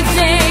rainy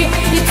day,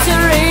 it's a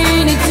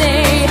rainy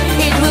day.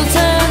 It will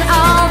turn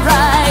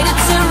alright.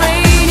 It's a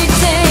rainy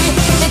day,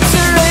 it's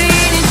a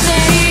rainy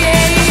day,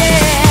 yeah,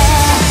 yeah.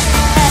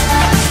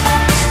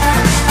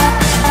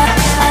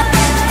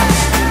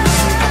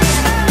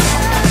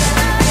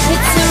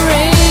 It's a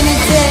rainy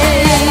day.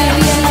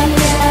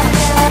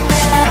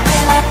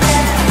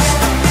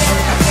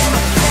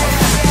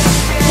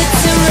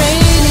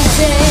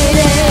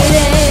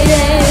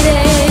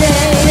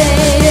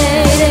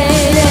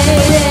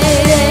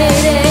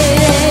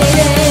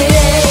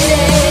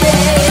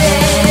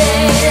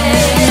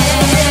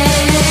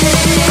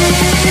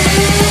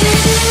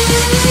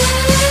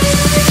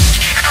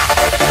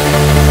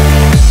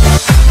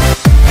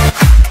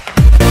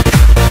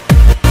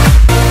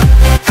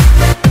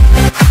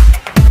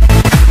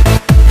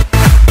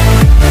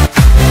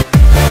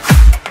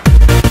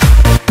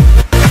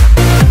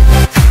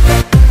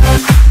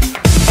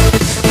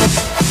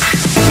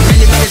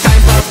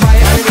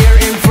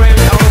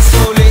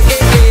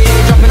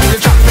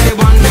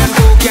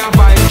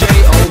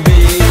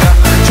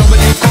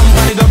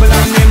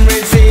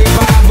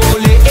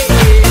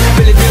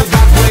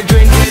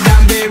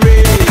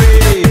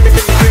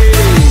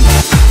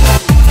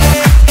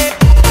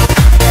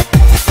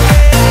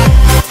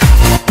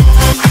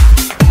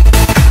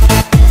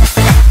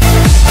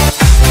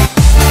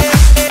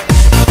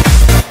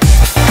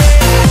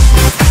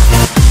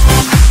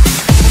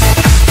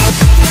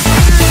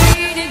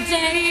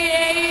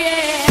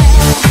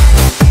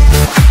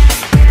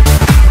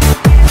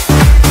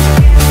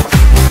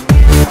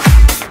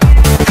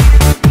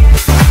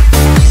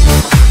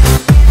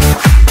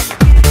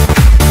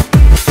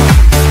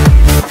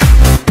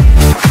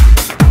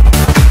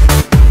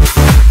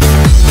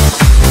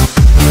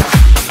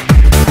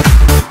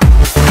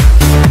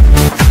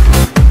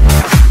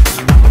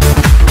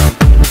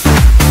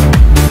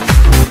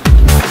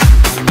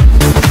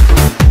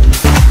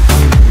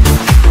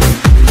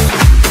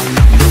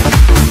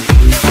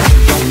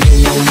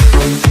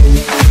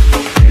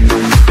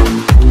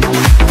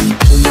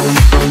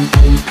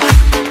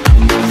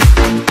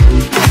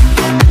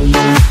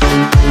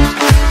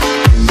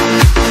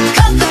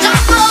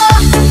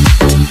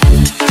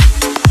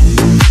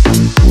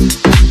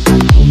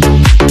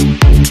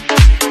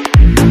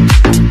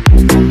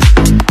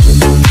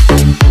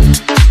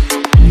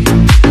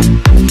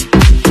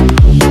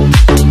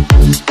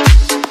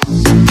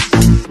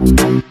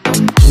 Thank you.